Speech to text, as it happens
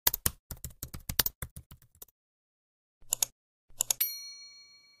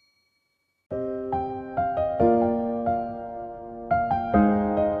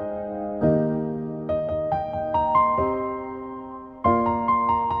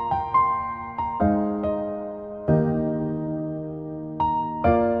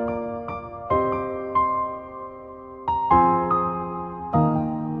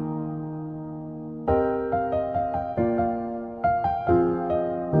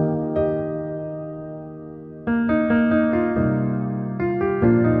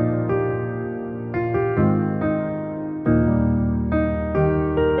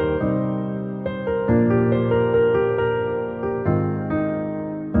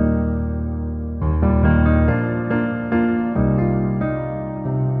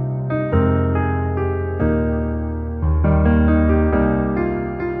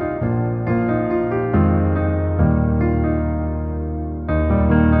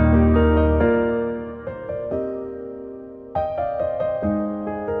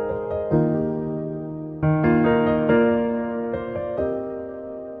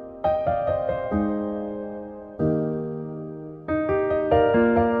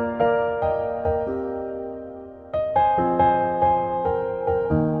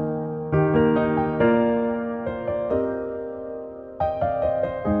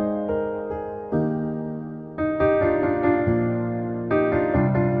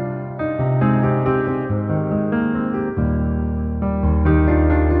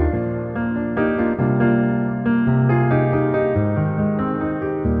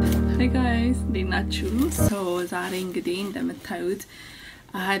እንደምታዩት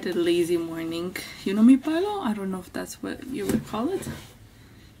I had a lazy morning. You know me, Paolo? I don't know if that's what you would call it.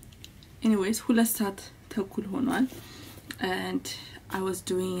 Anyways, ሁለት ሰዓት ተኩል ሆኗል and I was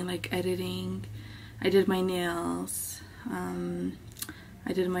doing like editing. I did my nails.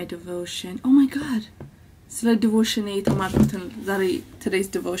 I did my devotion. Oh my god. So devotion today's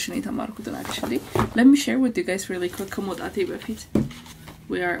devotion actually. Let me share with you guys really quick.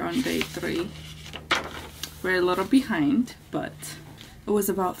 We are on day 3. We're a little behind, but it was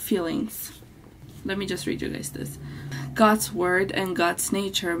about feelings. Let me just read you guys this. God's word and God's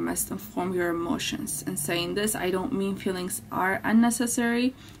nature must inform your emotions. And saying this, I don't mean feelings are unnecessary,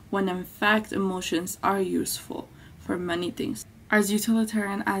 when in fact emotions are useful for many things. As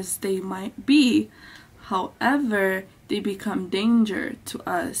utilitarian as they might be, however, they become danger to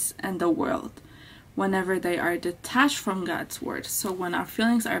us and the world whenever they are detached from God's word. So when our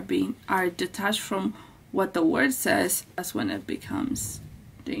feelings are detached from what the word says, that's when it becomes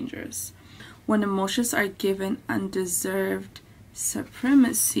dangerous. When emotions are given undeserved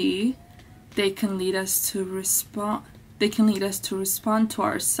supremacy, they can lead us to respond to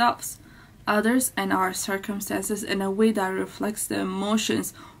ourselves, others, and our circumstances in a way that reflects the emotions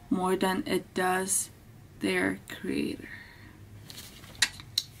more than it does their creator.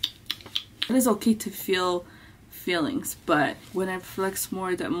 It is okay to feel feelings, but when it reflects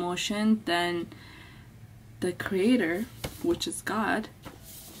more the emotion than the creator, which is God,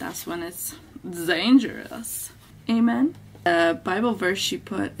 that's when it's dangerous. Amen. The Bible verse she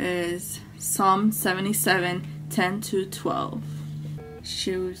put is Psalm 77:10-12.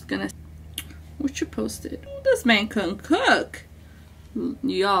 She was gonna, what you posted? Oh, this man can cook.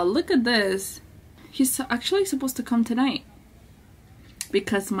 Y'all, look at this. He's actually supposed to come tonight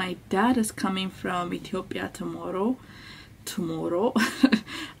because my dad is coming from Ethiopia tomorrow.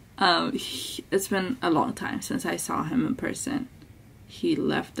 It's been a long time since I saw him in person. He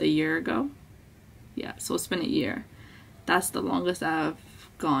left a year ago. Yeah, so it's been a year. That's the longest I've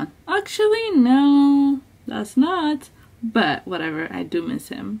gone. Actually, no, that's not. But whatever, I do miss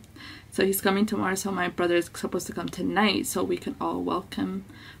him. So he's coming tomorrow, so my brother is supposed to come tonight so we can all welcome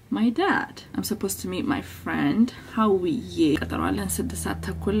my dad. I'm supposed to meet my friend Howie. So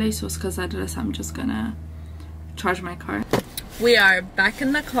I'm just gonna charge my car. We are back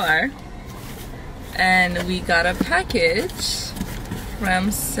in the car and we got a package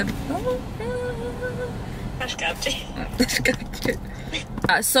from Sephora.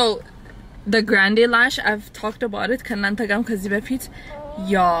 So the Grande Lash, I've talked about it.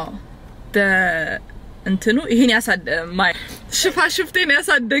 Y'all, the እንትኑ ይሄን my ሽፋሽፍቴን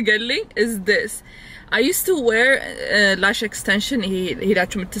ያሳደገልኝ is this. I used to wear lash extension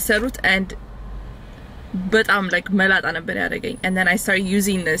ሄዳችሁ የምትሰሩት and በጣም like መላጣ ነበር ያደረገኝ, and then I started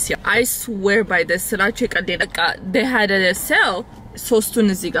using this. I swear by this ስላችሁ የቀደኝ በቃ they had a sale ሶስቱን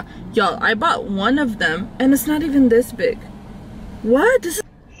እዚህ ጋር. Y'all, I bought one of them and it's not even this big. What? This is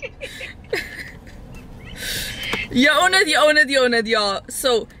የእውነት y'all.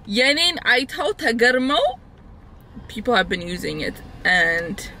 So የኔን አይተው ተገርመው people have been using it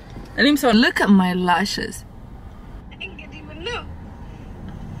and so look at my lashes.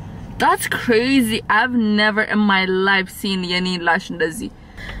 That's crazy. I've never in my life seen any lash እንደዚህ.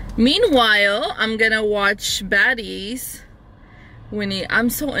 Meanwhile, I'm gonna watch Baddies. Winnie, I'm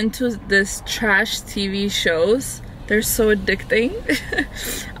so into this trash TV shows. They're so addicting.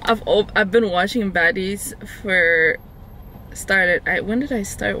 I've been watching Baddies for when did I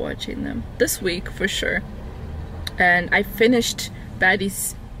start watching them? This week for sure. And I finished Baddies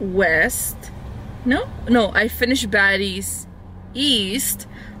West. No, I finished Baddies East.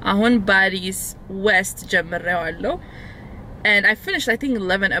 Ahon Baddies West ጀምሬዋለሁ. And I finished I think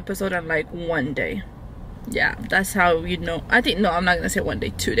 11 episodes on like one day. Yeah, that's how you know. I think, no, I'm not gonna say one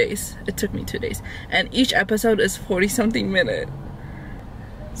day, 2 days. It took me 2 days. And each episode is 40 something minutes.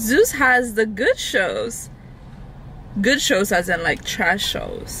 Zeus has the good shows. Good shows as in like trash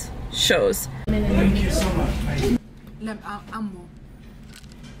shows. Thank you so much.